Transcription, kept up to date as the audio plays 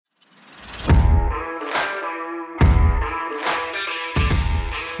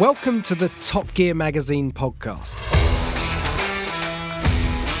Welcome to the Top Gear Magazine podcast.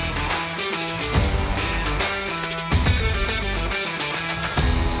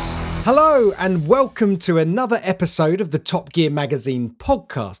 Hello and welcome to another episode of the Top Gear Magazine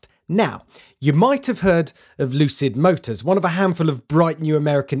podcast. Now, you might have heard of Lucid Motors, one of a handful of bright new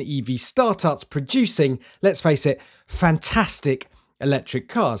American EV startups producing, let's face it, fantastic electric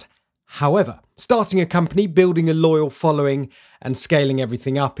cars. However, starting a company, building a loyal following and scaling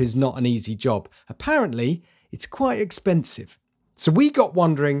everything up is not an easy job. Apparently, it's quite expensive. So we got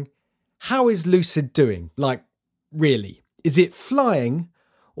wondering, how is Lucid doing? Like, really? Is it flying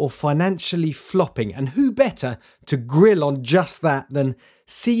or financially flopping? And who better to grill on just that than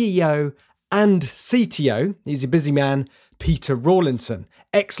CEO and CTO, he's a busy man, Peter Rawlinson,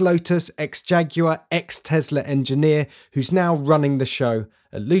 ex-Lotus, ex-Jaguar, ex-Tesla engineer, who's now running the show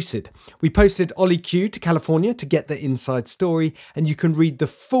at Lucid. We posted Ollie Q to California to get the inside story, and you can read the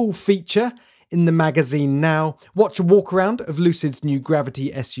full feature in the magazine now. Watch a walk around of Lucid's new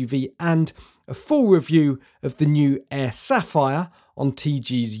Gravity SUV and a full review of the new Air Sapphire on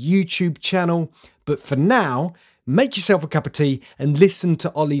TG's YouTube channel. But for now, make yourself a cup of tea and listen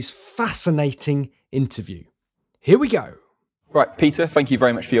to Ollie's fascinating interview. Here we go. Right, Peter, thank you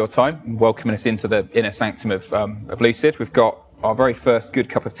very much for your time and welcoming us into the inner sanctum of Lucid. We've got our very first good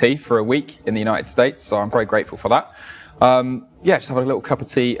cup of tea for a week in the United States, so I'm very grateful for that. Just have a little cup of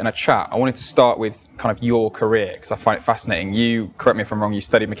tea and a chat. I wanted to start with kind of your career because I find it fascinating. You, correct me if I'm wrong, you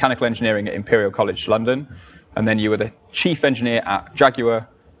studied mechanical engineering at Imperial College London, and then you were the chief engineer at Jaguar,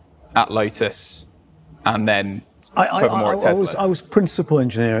 at Lotus, and then furthermore at Tesla. I was principal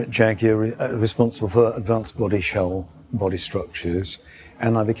engineer at Jaguar, responsible for advanced body shell, body structures,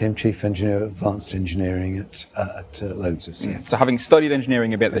 and I became chief engineer of advanced engineering at Lotus. Yeah. So having studied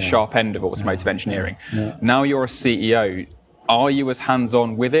engineering a bit at the sharp end of automotive engineering, now you're a CEO. Are you as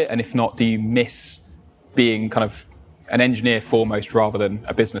hands-on with it? And if not, do you miss being kind of an engineer foremost rather than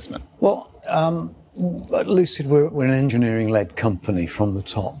a businessman? Well, at Lucid, we're an engineering-led company from the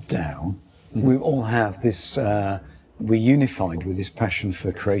top down. We all have this, we're unified with this passion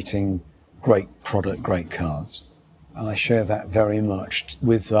for creating great product, great cars. And I share that very much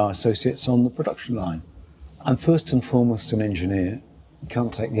with our associates on the production line. I'm first and foremost an engineer. You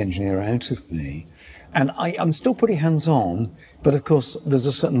can't take the engineer out of me. And I'm still pretty hands-on, but of course there's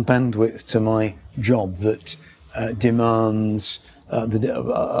a certain bandwidth to my job that demands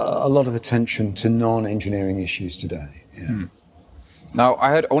a lot of attention to non-engineering issues today. Yeah. Now,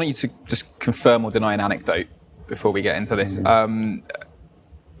 I want you to just confirm or deny an anecdote before we get into this.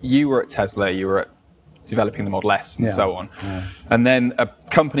 You were at Tesla, you were at developing the Model S and so on. Yeah. And then a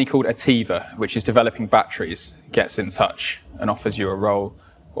company called Ativa, which is developing batteries, gets in touch and offers you a role,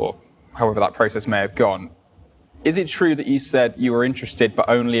 or however that process may have gone. Is it true that you said you were interested, but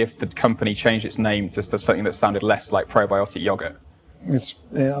only if the company changed its name to something that sounded less like probiotic yogurt?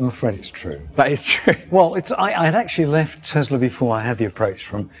 I'm afraid it's true. That is true. Well, I had actually left Tesla before I had the approach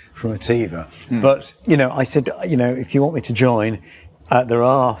from Ativa. But, I said, if you want me to join, there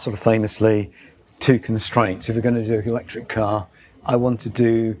are sort of famously two constraints. If we're going to do an electric car, I want to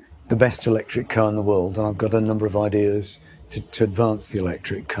do the best electric car in the world, and I've got a number of ideas to advance the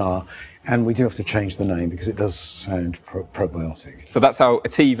electric car. And we do have to change the name because it does sound probiotic. So that's how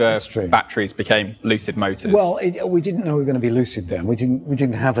Ativa batteries became Lucid Motors. Well, we didn't know we were going to be Lucid then. We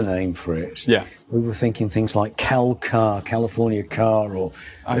didn't have a name for it. Yeah. We were thinking things like Cal Car, California Car, or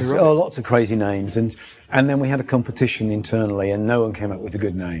lots of crazy names. And then we had a competition internally, and no one came up with a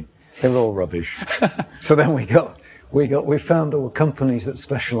good name. They were all rubbish. So then we found there were companies that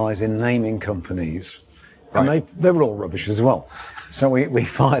specialise in naming companies, and they were all rubbish as well. So we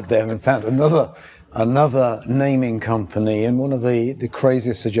fired them and found another naming company, and one of the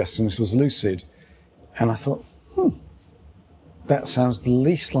craziest suggestions was Lucid. And I thought, that sounds the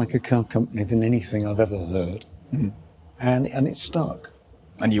least like a car company than anything I've ever heard. And it stuck.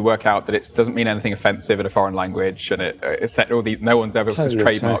 And you work out that it doesn't mean anything offensive in a foreign language, and no one's ever just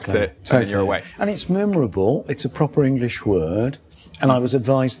trademarked it, and then you're away. And it's memorable. It's a proper English word. And I was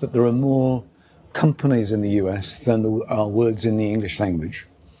advised that there are more companies in the US than there are words in the English language.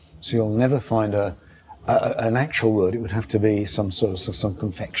 So you'll never find an actual word. It would have to be some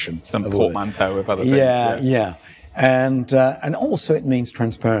confection. Some portmanteau of other things. Yeah. And also it means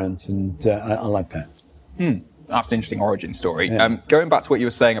transparent, and I like that. That's an interesting origin story. Yeah. Going back to what you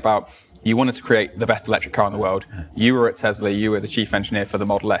were saying about you wanted to create the best electric car in the world. You were at Tesla, you were the chief engineer for the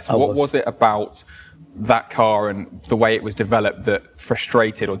Model S. What was it about that car and the way it was developed that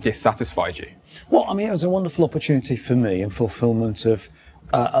frustrated or dissatisfied you? Well, I mean, it was a wonderful opportunity for me and fulfillment of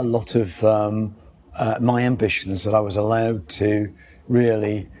a lot of my ambitions, that I was allowed to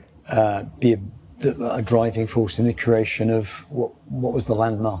really be a driving force in the creation of what was the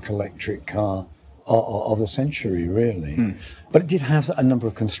landmark electric car of the century, really. But it did have a number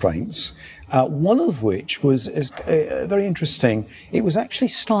of constraints, one of which was very interesting. It was actually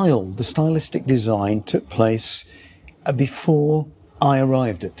styled, the stylistic design took place before I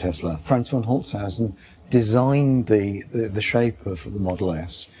arrived at Tesla. Franz von Holzhausen designed the shape of the Model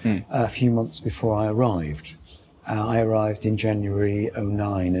S a few months before I arrived. I arrived in January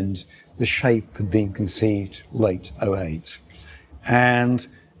 '09, and the shape had been conceived late '08. And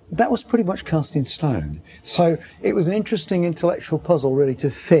that was pretty much cast in stone. So it was an interesting intellectual puzzle, really, to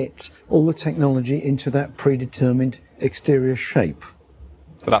fit all the technology into that predetermined exterior shape.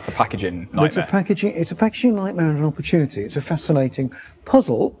 So that's a packaging nightmare. It's a packaging nightmare and an opportunity. It's a fascinating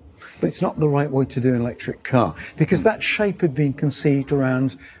puzzle, but it's not the right way to do an electric car, because that shape had been conceived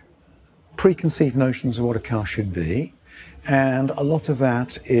around preconceived notions of what a car should be, and a lot of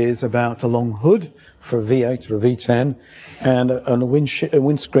that is about a long hood for a V8 or a V10, and a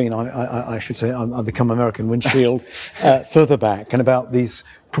windscreen, I should say, I've become American, windshield further back, and about these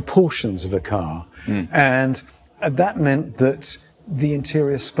proportions of a car. And that meant that the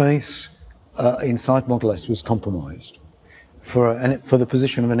interior space inside Model S was compromised for the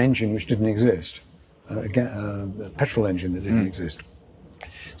position of an engine which didn't exist, a petrol engine that didn't exist.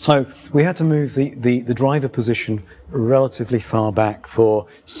 So we had to move the driver position relatively far back for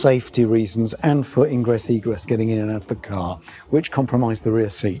safety reasons and for ingress-egress, getting in and out of the car, which compromised the rear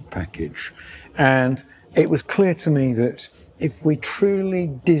seat package. And it was clear to me that if we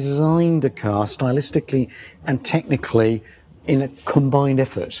truly designed a car stylistically and technically in a combined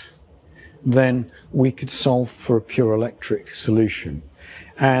effort, then we could solve for a pure electric solution.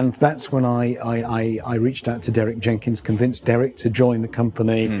 And that's when I reached out to Derek Jenkins, convinced Derek to join the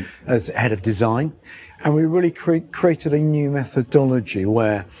company as head of design. And we really created a new methodology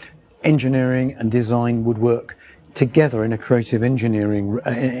where engineering and design would work together in a creative engine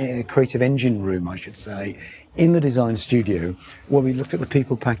room, I should say, in the design studio, where we looked at the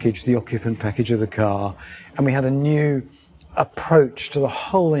people package, the occupant package of the car, and we had a new approach to the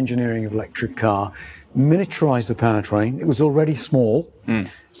whole engineering of electric car. Miniaturized the powertrain. It was already small,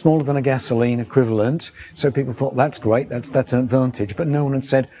 smaller than a gasoline equivalent. So people thought, that's great, that's an advantage. But no one had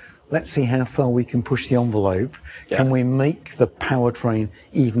said, let's see how far we can push the envelope. Yeah. Can we make the powertrain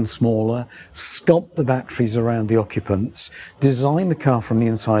even smaller, stop the batteries around the occupants, design the car from the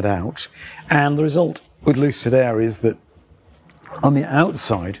inside out? And the result with Lucid Air is that on the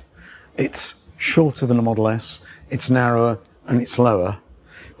outside, it's shorter than a Model S, it's narrower and it's lower,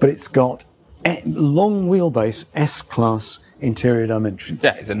 but it's got long wheelbase S-Class interior dimensions.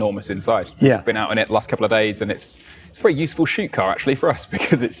 Yeah, it's enormous inside. Yeah. I've been out on it the last couple of days, and it's a very useful shoot car actually for us,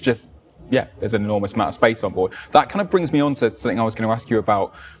 because it's just, there's an enormous amount of space on board. That kind of brings me on to something I was going to ask you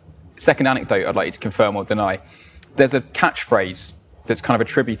about. Second anecdote I'd like you to confirm or deny. There's a catchphrase that's kind of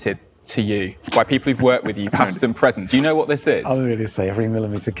attributed to you by people who've worked with you, past and present. Do you know what this is? I'll really say every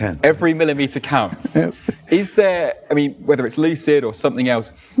millimetre counts. Every millimetre counts. Yes. Is there, whether it's Lucid or something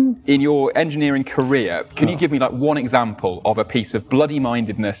else, in your engineering career, can you give me like one example of a piece of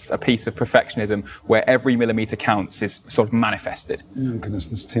bloody-mindedness, a piece of perfectionism, where every millimetre counts is sort of manifested? Oh goodness,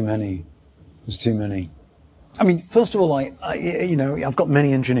 there's too many. There's too many. First of all, I've got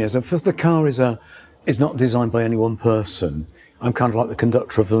many engineers. First, the car is not designed by any one person. I'm kind of like the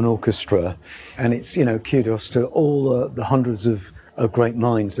conductor of an orchestra, and it's, kudos to all the hundreds of great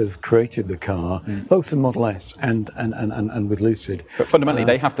minds that have created the car, both in Model S and with Lucid. But fundamentally,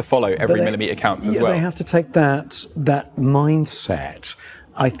 they have to follow every millimetre counts as well. They have to take that mindset.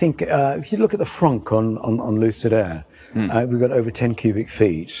 I think if you look at the frunk on Lucid Air, we've got over 10 cubic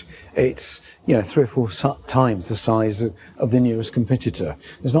feet. It's 3 or 4 times the size of the nearest competitor.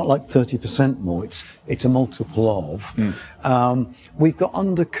 It's not like 30% more. It's a multiple of. We've got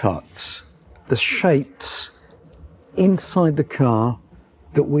undercuts, the shapes inside the car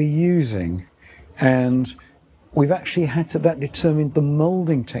that we're using, and we've actually had to determine the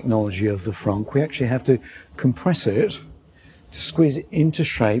moulding technology of the frunk. We actually have to compress it to squeeze it into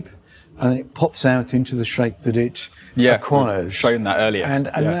shape, and then it pops out into the shape that it acquires. We've shown that earlier. And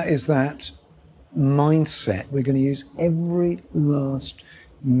that is that mindset. We're going to use every last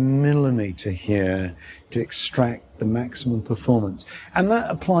millimetre here to extract the maximum performance. And that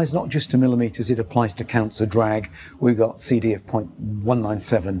applies not just to millimetres, it applies to counts of drag. We've got CD of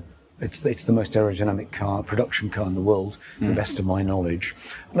 0.197 It's the most aerodynamic production car in the world, to the best of my knowledge.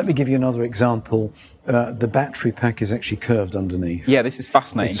 Let me give you another example. The battery pack is actually curved underneath. Yeah, this is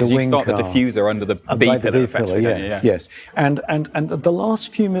fascinating because you start the diffuser under the B pillar, effectively. Yes. And the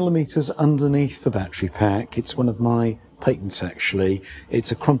last few millimeters underneath the battery pack, it's one of my patents actually.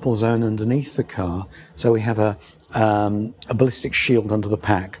 It's a crumple zone underneath the car, so we have a ballistic shield under the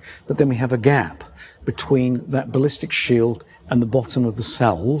pack, but then we have a gap between that ballistic shield and the bottom of the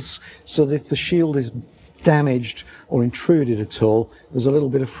cells, so that if the shield is damaged or intruded at all, there's a little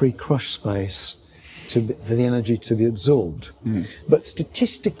bit of free crush space for the energy to be absorbed. But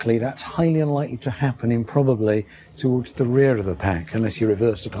statistically, that's highly unlikely to happen in probably towards the rear of the pack, unless you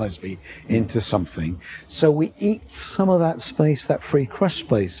reverse at high speed into something. So we eat some of that space, that free crush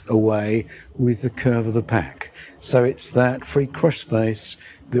space, away with the curve of the pack. So it's that free crush space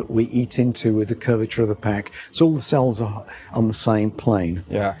that we eat into with the curvature of the pack. So all the cells are on the same plane.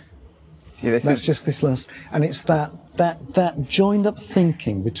 Yeah. See, Just this last, and it's that joined up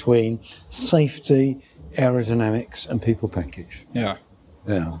thinking between safety, aerodynamics, and people package. Yeah.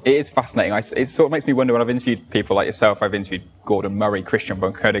 Yeah. It is fascinating. It sort of makes me wonder when I've interviewed people like yourself. I've interviewed Gordon Murray, Christian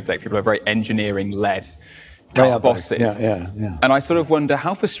von Koenigsegg. People are very engineering-led car bosses. Yeah. And I sort of wonder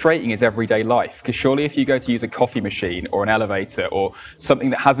how frustrating is everyday life? Because surely if you go to use a coffee machine or an elevator or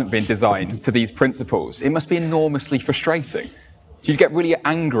something that hasn't been designed to these principles, it must be enormously frustrating. Do you get really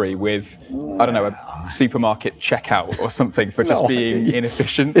angry with, I don't know, a supermarket checkout or something for just being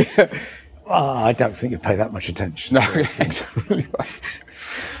inefficient? I don't think you pay that much attention to those things.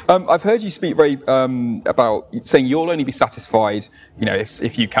 I've heard you speak very about saying you'll only be satisfied,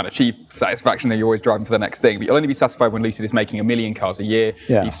 if you can achieve satisfaction, then you're always driving for the next thing. But you'll only be satisfied when Lucid is making 1 million cars a year.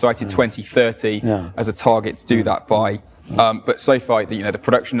 Yeah. You've cited 2030 as a target to do that by. But so far, the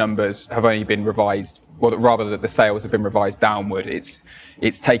production numbers have only been revised, or rather, the sales have been revised downward. It's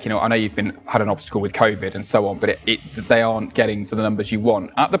taken. I know you've had an obstacle with COVID and so on, but they aren't getting to the numbers you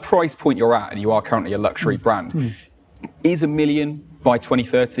want at the price point you're at, and you are currently a luxury brand. Is 1 million by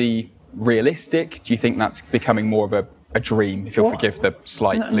 2030 realistic? Do you think that's becoming more of a dream, if you'll forgive the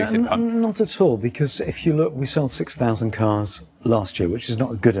slight Lucid pun? Not at all, because if you look, we sold 6,000 cars last year, which is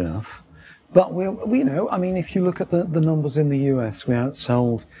not good enough. But if you look at the numbers in the US, we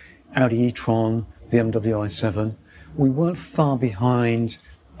outsold Audi e-tron, BMW i7. We weren't far behind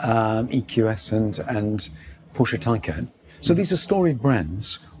EQS and Porsche Taycan. So these are storied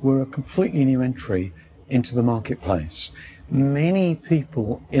brands. We're a completely new entry into the marketplace. Many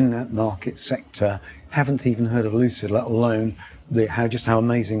people in that market sector haven't even heard of Lucid, let alone how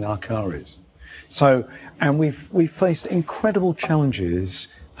amazing our car is. So, and we've faced incredible challenges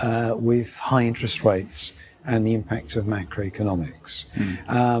with high interest rates and the impact of macroeconomics.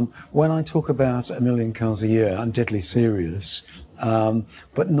 When I talk about 1 million cars a year, I'm deadly serious,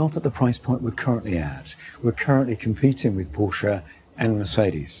 but not at the price point we're currently at. We're currently competing with Porsche and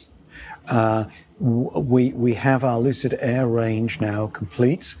Mercedes. We have our Lucid Air range now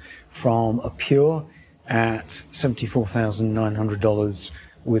complete, from a Pure at $74,900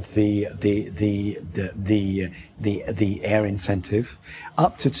 with the Air incentive,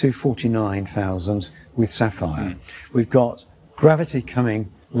 up to $249,000 with Sapphire. We've got Gravity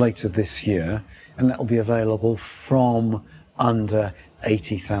coming later this year, and that will be available from under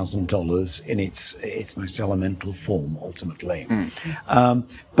 $80,000 in its most elemental form, ultimately.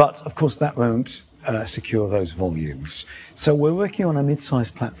 But of course, that won't secure those volumes. So we're working on a mid-size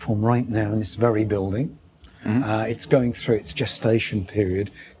platform right now in this very building. It's going through its gestation period,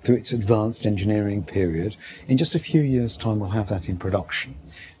 through its advanced engineering period. In just a few years' time, we'll have that in production.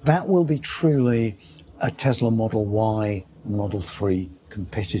 That will be truly a Tesla Model Y, Model 3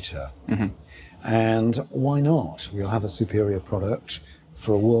 competitor. And why not? We'll have a superior product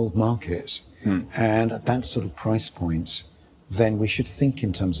for a world market. And at that sort of price point, then we should think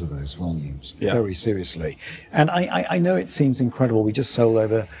in terms of those volumes very seriously. And I know it seems incredible. We just sold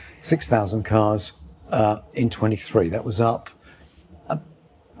over 6,000 cars in 23. That was up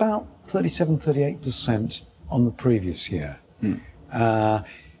about 37-38% on the previous year.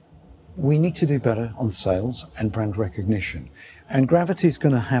 We need to do better on sales and brand recognition. And Gravity is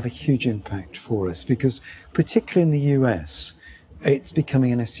going to have a huge impact for us, because particularly in the US, it's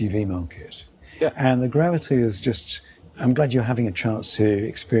becoming an SUV market. And the Gravity is just, I'm glad you're having a chance to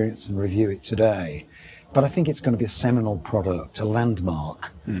experience and review it today. But I think it's going to be a seminal product, a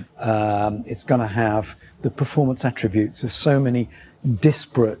landmark. It's going to have the performance attributes of so many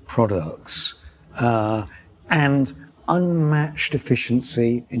disparate products and unmatched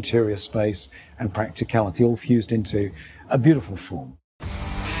efficiency, interior space, and practicality, all fused into a beautiful form.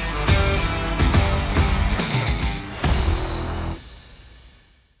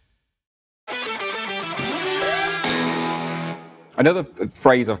 Another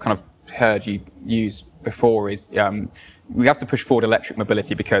phrase I've kind of heard you use before is we have to push forward electric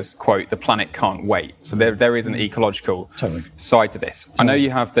mobility because, quote, the planet can't wait. So there is an ecological side to this. I know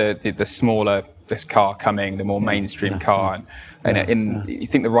you have the smaller this car coming, the more mainstream car, and you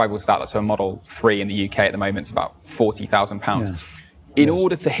think the rivals to that, so a Model 3 in the UK at the moment is about £40,000. In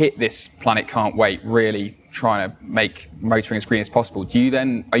order to hit this planet can't wait, really trying to make motoring as green as possible,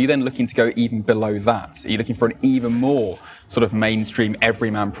 are you then looking to go even below that? Are you looking for an even more sort of mainstream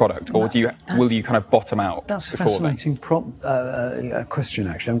everyman product, or will you kind of bottom out? That's a fascinating question,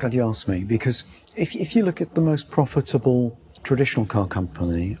 actually. I'm glad you asked me, because if you look at the most profitable traditional car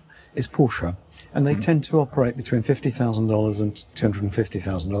company, is Porsche. And they tend to operate between $50,000 and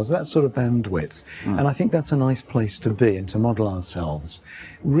 $250,000, that sort of bandwidth. And I think that's a nice place to be and to model ourselves.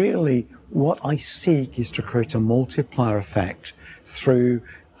 Really, what I seek is to create a multiplier effect through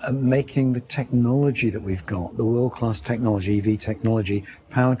making the technology that we've got, the world-class technology, EV technology,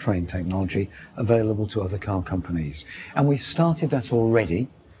 powertrain technology, available to other car companies. And we've started that already.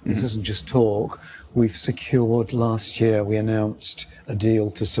 This isn't just talk. We've secured last year, we announced a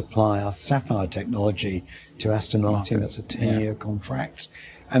deal to supply our Sapphire technology to Aston Martin. That's a 10-year contract.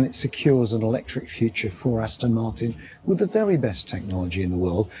 And it secures an electric future for Aston Martin with the very best technology in the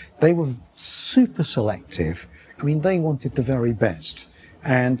world. They were super selective. I mean, they wanted the very best,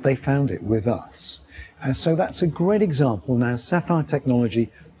 and they found it with us. And so that's a great example. Now, Sapphire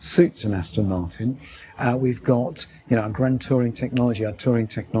technology suits an Aston Martin. We've got, our Grand Touring technology, our Touring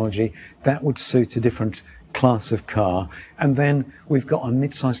technology, that would suit a different class of car. And then we've got a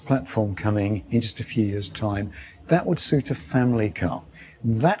mid-size platform coming in just a few years' time. That would suit a family car.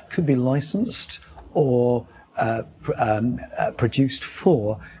 That could be licensed or produced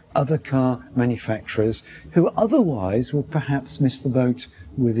for other car manufacturers who otherwise will perhaps miss the boat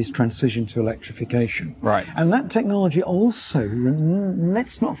with this transition to electrification. Right. And that technology also,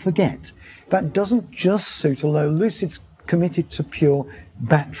 let's not forget, that doesn't just suit, although Lucid's committed to pure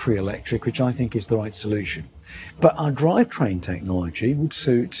battery electric, which I think is the right solution. But our drivetrain technology would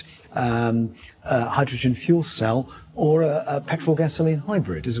suit a hydrogen fuel cell or a petrol gasoline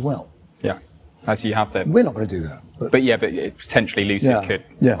hybrid as well. Yeah. So you have the... We're not going to do that. But potentially Lucid could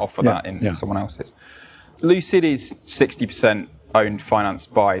offer that in someone else's. Lucid is 60% owned,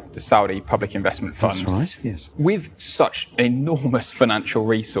 financed by the Saudi Public Investment Fund. That's right, yes. With such an enormous financial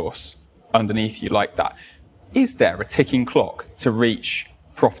resource underneath you like that, is there a ticking clock to reach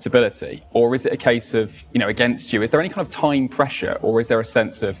profitability? Or is it a case of, against you? Is there any kind of time pressure, or is there a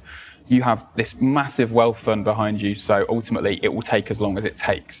sense of you have this massive wealth fund behind you, so ultimately it will take as long as it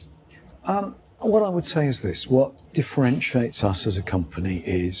takes? What I would say is this: what differentiates us as a company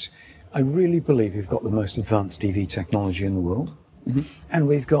is I really believe we've got the most advanced EV technology in the world. And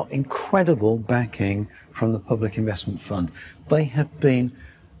we've got incredible backing from the Public Investment Fund. They have been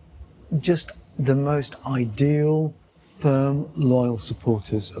just the most ideal, firm, loyal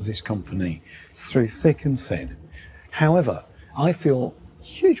supporters of this company through thick and thin. However, I feel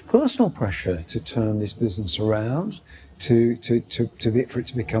huge personal pressure to turn this business around, for it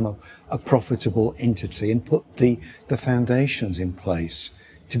to become a profitable entity and put the foundations in place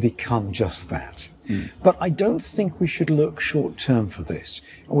to become just that. But I don't think we should look short term for this.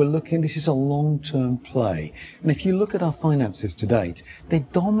 This is a long-term play. And if you look at our finances to date, they're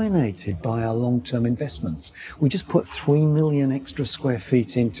dominated by our long-term investments. We just put 3 million extra square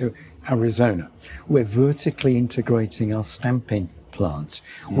feet into Arizona. We're vertically integrating our stamping plant.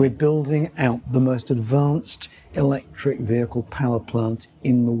 We're building out the most advanced electric vehicle power plant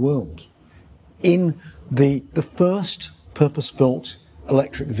in the world. In the first purpose-built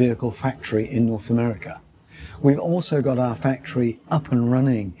electric vehicle factory in North America. We've also got our factory up and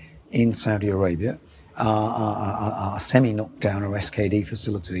running in Saudi Arabia, our semi-knockdown or SKD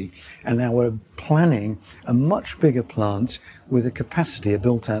facility, and now we're planning a much bigger plant with a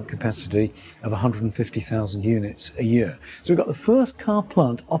built-out capacity of 150,000 units a year. So we've got the first car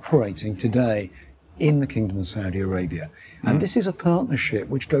plant operating today in the Kingdom of Saudi Arabia. And this is a partnership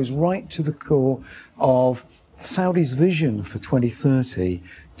which goes right to the core of Saudi's vision for 2030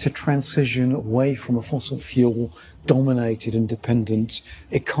 to transition away from a fossil fuel dominated and dependent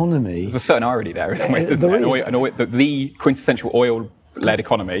economy. There's a certain irony there, isn't there? The quintessential oil-led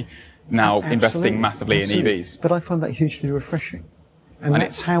economy now investing massively in EVs. But I find that hugely refreshing. And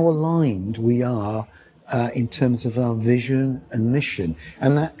that's how aligned we are in terms of our vision and mission.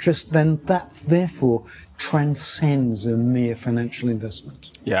 And that therefore transcends a mere financial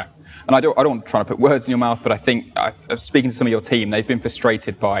investment. Yeah. And I don't want to try to put words in your mouth, but I think, speaking to some of your team, they've been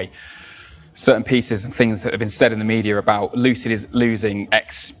frustrated by certain pieces and things that have been said in the media about Lucid is losing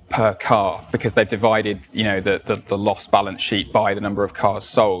X per car because they've divided, the loss balance sheet by the number of cars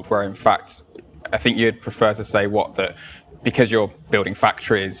sold, where in fact, I think you'd prefer to say that because you're building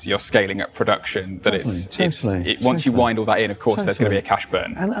factories, you're scaling up production, that once you wind all that in, of course, there's going to be a cash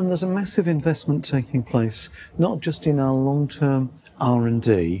burn. And there's a massive investment taking place, not just in our long-term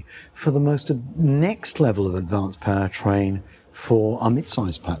R&D, for the next level of advanced powertrain for our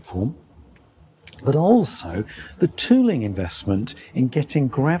mid-size platform, but also the tooling investment in getting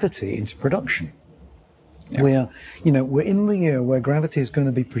Gravity into production. Yeah. We're in the year where Gravity is going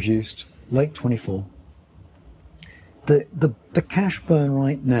to be produced late 24. The cash burn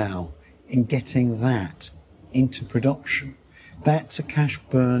right now in getting that into production, that's a cash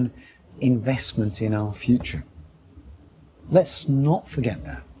burn investment in our future. Let's not forget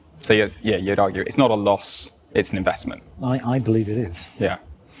that. So you'd argue it's not a loss, it's an investment. I believe it is. Yeah.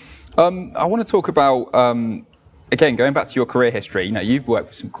 I want to talk about, again, going back to your career history, you've worked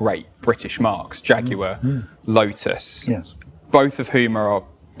with some great British marques, Jaguar, Lotus, yes, both of whom are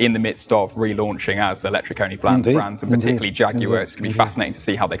in the midst of relaunching as electric-only brands, and particularly Jaguar. It's going to be fascinating to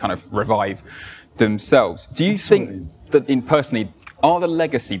see how they kind of revive themselves. Do you think that, personally, are the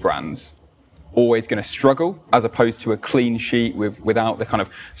legacy brands always going to struggle as opposed to a clean sheet without the kind of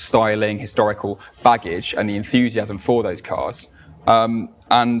styling, historical baggage and the enthusiasm for those cars?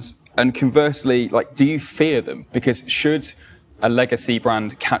 And conversely, do you fear them? Because should a legacy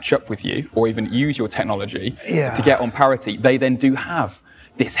brand catch up with you or even use your technology to get on parity, they then do have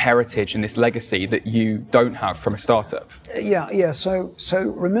this heritage and this legacy that you don't have from a startup. Yeah. So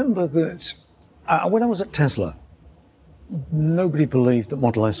remember that when I was at Tesla, nobody believed that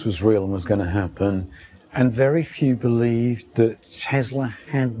Model S was real and was going to happen, and very few believed that Tesla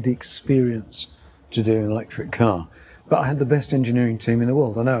had the experience to do an electric car. But I had the best engineering team in the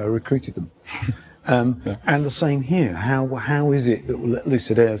world. I know, I recruited them. And the same here. How is it that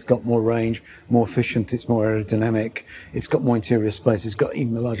Lucid Air's got more range, more efficient, it's more aerodynamic, it's got more interior space, it's got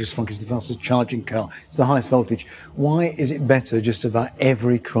even the largest trunk, it's the fastest charging car, it's the highest voltage. Why is it better just about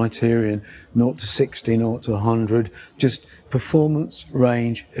every criterion, 0 to 60, 0 to 100, just performance,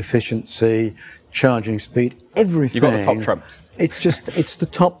 range, efficiency, charging speed, everything. You've got the top trumps. It's the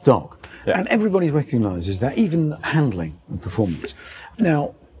top dog. Yeah. And everybody recognises that, even handling and performance.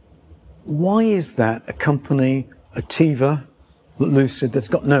 Now, why is that a company, a Tiva, Lucid, that's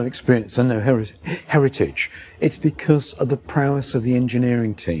got no experience and no heritage? It's because of the prowess of the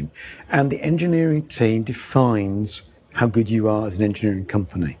engineering team. And the engineering team defines how good you are as an engineering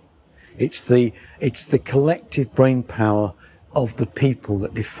company. It's the collective brain power of the people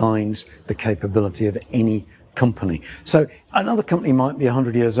that defines the capability of any company. So another company might be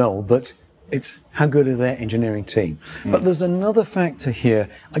 100 years old, but it's how good are their engineering team. But there's another factor here.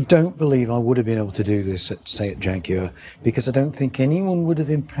 I don't believe I would have been able to do this at Jaguar, because I don't think anyone would have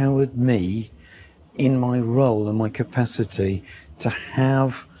empowered me in my role and my capacity to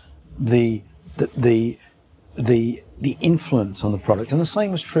have the influence on the product. And the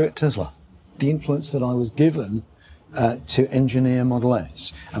same was true at Tesla. The influence that I was given to engineer Model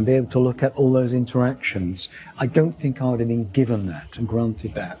S and be able to look at all those interactions, I don't think I would have been given that and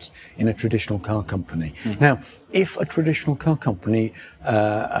granted that in a traditional car company. Now, if a traditional car company,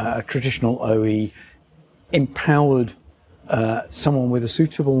 a traditional OE, empowered someone with a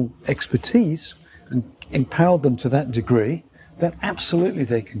suitable expertise and empowered them to that degree, then absolutely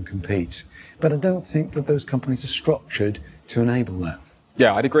they can compete. But I don't think that those companies are structured to enable that.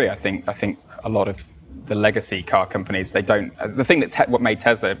 Yeah, I'd agree. I think a lot of the legacy car companies, they don't. The thing that what made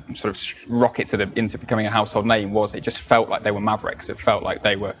Tesla sort of rocket into becoming a household name was it just felt like they were mavericks. It felt like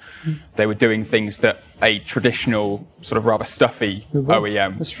they were doing things that a traditional sort of rather stuffy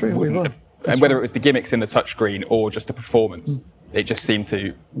OEM That's true, wouldn't have. And whether it was the gimmicks in the touchscreen or just the performance, it just seemed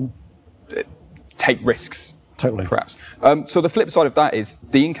to take risks. Totally. Perhaps. So the flip side of that is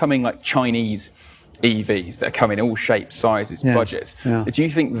the incoming Chinese EVs that are coming in all shapes, sizes, budgets. Yeah. Do you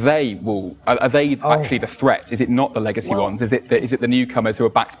think they will? Are they actually the threat? Is it not the legacy ones? Is it the newcomers who are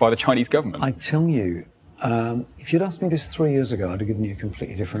backed by the Chinese government? I tell you, if you'd asked me this 3 years ago, I'd have given you a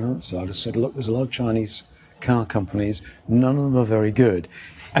completely different answer. I'd have said, look, there's a lot of Chinese car companies. None of them are very good,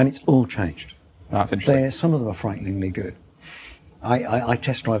 and it's all changed. That's interesting. Some of them are frighteningly good. I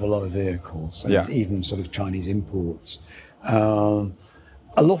test drive a lot of vehicles, and even sort of Chinese imports.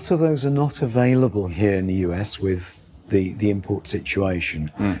 A lot of those are not available here in the US with the import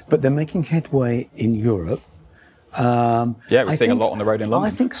situation, but they're making headway in Europe. We're seeing a lot on the road in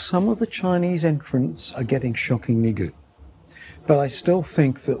London. I think some of the Chinese entrants are getting shockingly good. But I still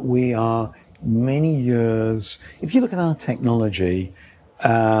think that we are many years, if you look at our technology,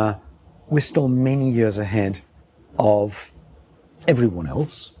 we're still many years ahead of everyone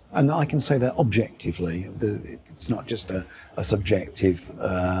else. And I can say that objectively. It's not just a subjective,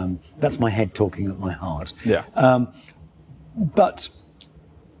 that's my head talking at my heart. Yeah. But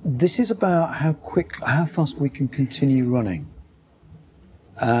this is about how fast we can continue running.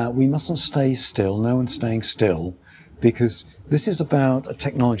 We mustn't stay still, no one's staying still, because this is about a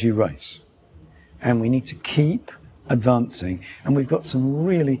technology race. And we need to keep advancing, and we've got some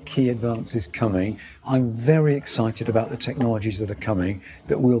really key advances coming. I'm very excited about the technologies that are coming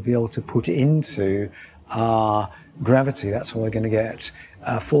that we'll be able to put into our gravity. That's how we're going to get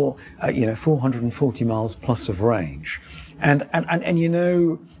 440 miles plus of range. And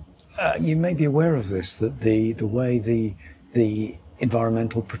you may be aware of this, that the way the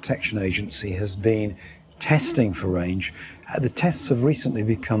Environmental Protection Agency has been testing for range, the tests have recently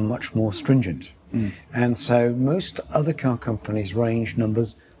become much more stringent. And so most other car companies' range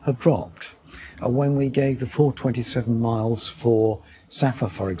numbers have dropped. When we gave the 427 miles for Safa,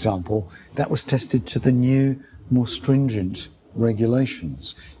 for example, that was tested to the new, more stringent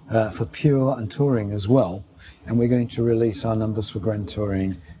regulations for Pure and Touring as well. And we're going to release our numbers for Grand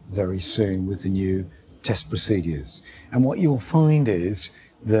Touring very soon with the new test procedures. And what you'll find is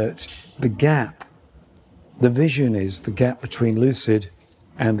that the vision is the gap between Lucid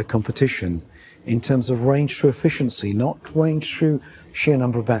and the competition in terms of range through efficiency, not range through sheer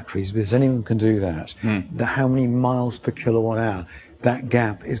number of batteries, because anyone can do that. How many miles per kilowatt hour, that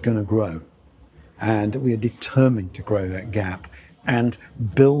gap is going to grow. And we are determined to grow that gap and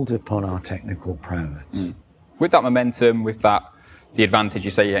build upon our technical prowess. With that momentum, with that, the advantage you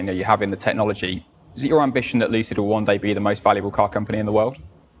say you have in the technology, is it your ambition that Lucid will one day be the most valuable car company in the world?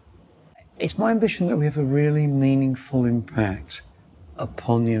 It's my ambition that we have a really meaningful impact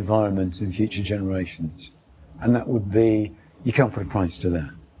upon the environment in future generations. And that would be, you can't put a price to that.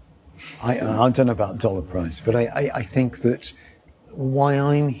 I don't know about dollar price, but I think that why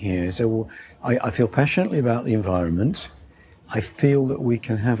I'm here, so I feel passionately about the environment. I feel that we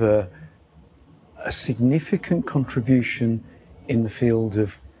can have a significant contribution in the field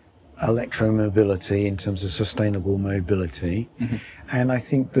of electromobility in terms of sustainable mobility. And I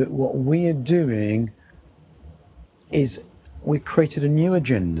think that what we are doing is we've created a new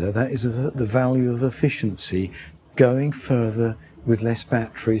agenda that is the value of efficiency, going further with less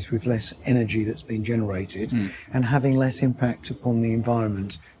batteries, with less energy that's been generated, and having less impact upon the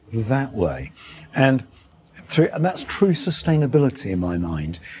environment that way. And that's true sustainability in my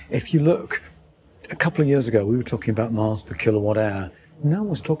mind. If you look, a couple of years ago, we were talking about miles per kilowatt hour. No one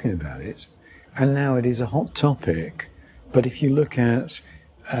was talking about it. And now it is a hot topic. But if you look at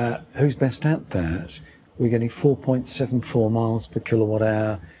who's best at that, we're getting 4.74 miles per kilowatt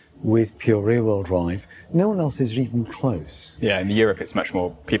hour with pure rear-wheel drive. No one else is even close. Yeah, in Europe it's much more,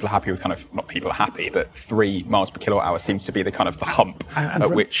 people are happy with not people are happy, but 3 miles per kilowatt hour seems to be the hump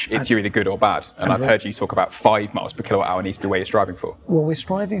at which it's either good or bad. And I've heard you talk about 5 miles per kilowatt hour needs to be where you're striving for. Well, we're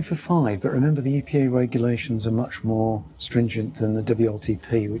striving for 5, but remember the EPA regulations are much more stringent than the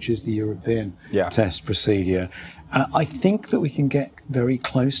WLTP, which is the European test procedure. I think that we can get very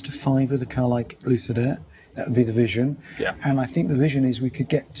close to 5 with a car like Lucid Air. That would be the vision. Yeah. And I think the vision is we could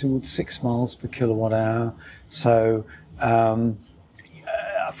get towards 6 miles per kilowatt hour. So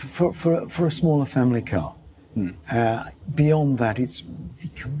for a smaller family car. Beyond that, it's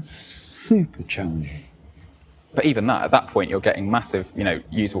become super challenging. But even that, at that point, you're getting massive,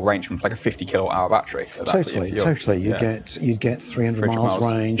 usable range from like a 50 kilowatt hour battery. Totally. You'd get 300 miles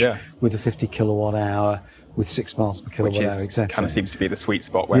range with a 50 kilowatt hour with 6 miles per kilowatt hour. Exactly. Kind of seems to be the sweet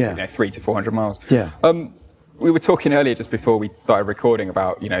spot where 3 to 400 miles. Yeah. We were talking earlier just before we started recording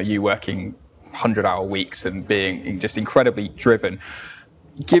about you working 100-hour weeks and being just incredibly driven.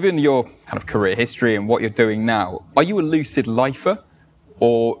 Given your kind of career history and what you're doing now, are you a Lucid lifer?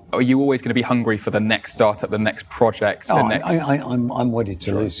 Or are you always going to be hungry for the next startup, the next project, I'm wedded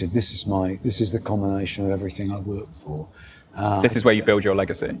to Lucid. This is the combination of everything I've worked for. This is where you build your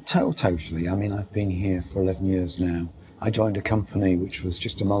legacy. Totally. I mean, I've been here for 11 years now. I joined a company which was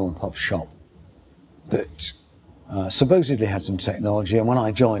just a mom and pop shop that supposedly had some technology, and when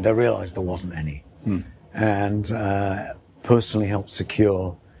I joined, I realised there wasn't any. And personally helped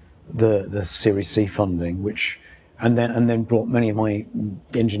secure the Series C funding, and then brought many of my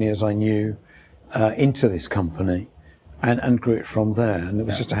engineers I knew into this company, and grew it from there. And there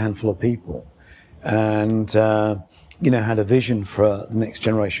was just a handful of people, and had a vision for the next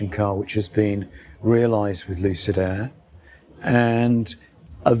generation car, which has been realised with Lucid Air, and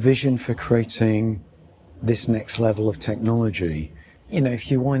a vision for creating this next level of technology.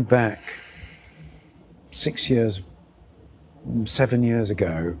 If you wind back 6 years, 7 years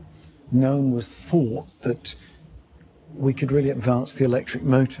ago, no one was thought that we could really advance the electric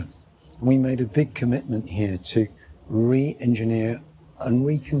motor. And we made a big commitment here to re-engineer and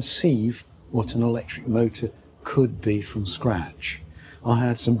reconceive what an electric motor could be from scratch. I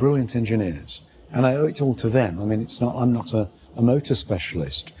had some brilliant engineers, and I owe it all to them. I mean, I'm not a motor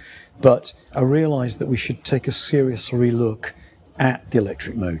specialist, but I realized that we should take a serious relook at the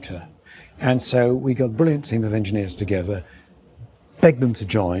electric motor. And so we got a brilliant team of engineers together, begged them to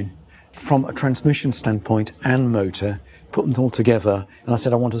join from a transmission standpoint and motor, put them all together, and I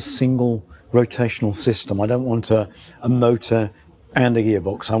said, I want a single rotational system. I don't want a motor and a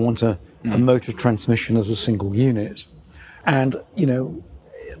gearbox. I want a motor transmission as a single unit. And,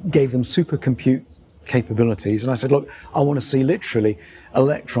 gave them supercompute capabilities. And I said, look, I want to see literally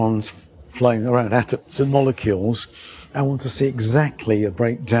electrons flowing around atoms and molecules. I want to see exactly a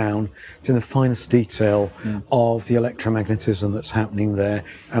breakdown to the finest detail of the electromagnetism that's happening there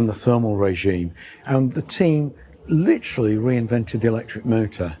and the thermal regime. And the team literally reinvented the electric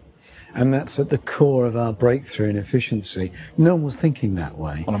motor. And that's at the core of our breakthrough in efficiency. No one was thinking that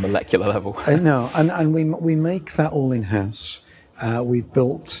way. On a molecular level. No, and we make that all in-house. We've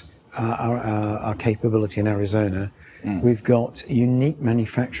built our capability in Arizona. We've got unique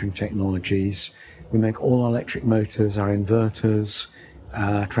manufacturing technologies. We make all our electric motors, our inverters,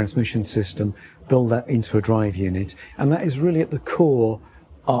 transmission system, build that into a drive unit. And that is really at the core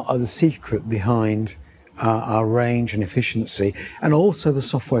of the secret behind our range and efficiency. And also the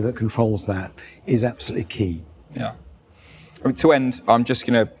software that controls that is absolutely key. Yeah. I mean, to end, I'm just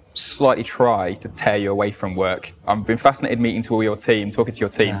going to slightly try to tear you away from work. I've been fascinated meeting to all your team, talking to your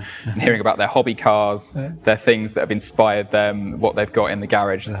team, and hearing about their hobby cars, their things that have inspired them, what they've got in the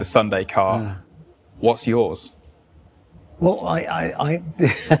garage, the Sunday car. What's yours? Well, I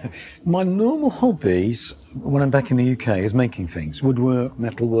my normal hobbies when I'm back in the UK is making things, woodwork,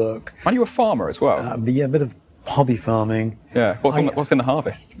 metalwork. Aren't you a farmer as well? A bit of hobby farming. Yeah. What's in the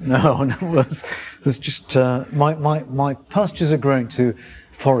harvest? No. There's just my pastures are growing to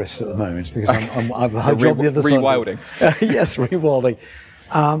forest at the moment because I've a job the other side. Rewilding. Yes, rewilding.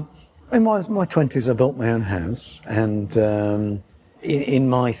 In my 20s, I built my own house, and in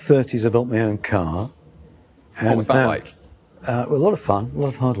my 30s, I built my own car. What was that like? A lot of fun, a lot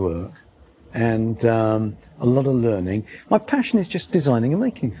of hard work, and a lot of learning. My passion is just designing and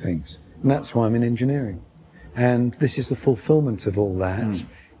making things, and that's why I'm in engineering. And this is the fulfillment of all that,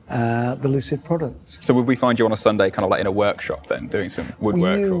 the Lucid products. So would we find you on a Sunday kind of like in a workshop then, doing some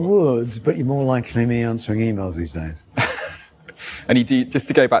woodwork? You would, but you're more likely me answering emails these days. And just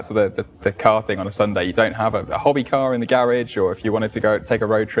to go back to the car thing on a Sunday, you don't have a hobby car in the garage, or if you wanted to go take a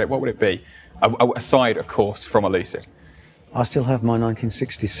road trip, what would it be? Aside, of course, from a Lucid. I still have my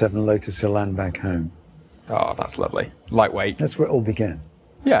 1967 Lotus Elan back home. Oh, that's lovely. Lightweight. That's where it all began.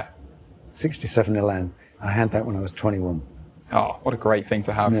 Yeah. 67 Elan. I had that when I was 21. Oh, what a great thing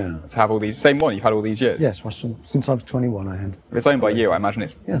to have. Yeah. To have all these. Same one you've had all these years? Yes, since I was 21 I had. If it's owned by you, I imagine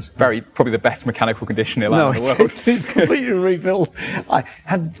it's probably the best mechanical condition in the world. It's completely rebuilt.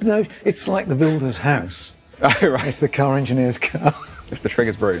 It's like the builder's house. Oh, right. It's the car engineer's car. It's the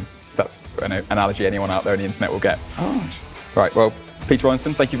Trigger's broom. If that's an analogy anyone out there on the internet will get. Oh. Right, well, Peter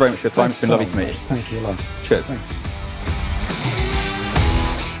Ronson, thank you very much for your time. It's been lovely to meet you. Thank you, love. Cheers. Thanks.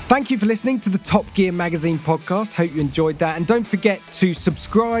 Thank you for listening to the Top Gear Magazine podcast. Hope you enjoyed that. And don't forget to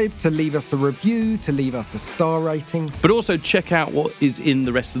subscribe, to leave us a review, to leave us a star rating. But also check out what is in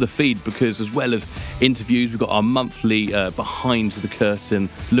the rest of the feed, because as well as interviews, we've got our monthly behind the curtain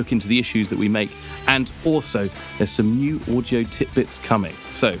look into the issues that we make. And also there's some new audio tidbits coming.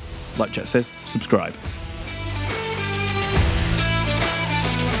 So, like Chet says, subscribe.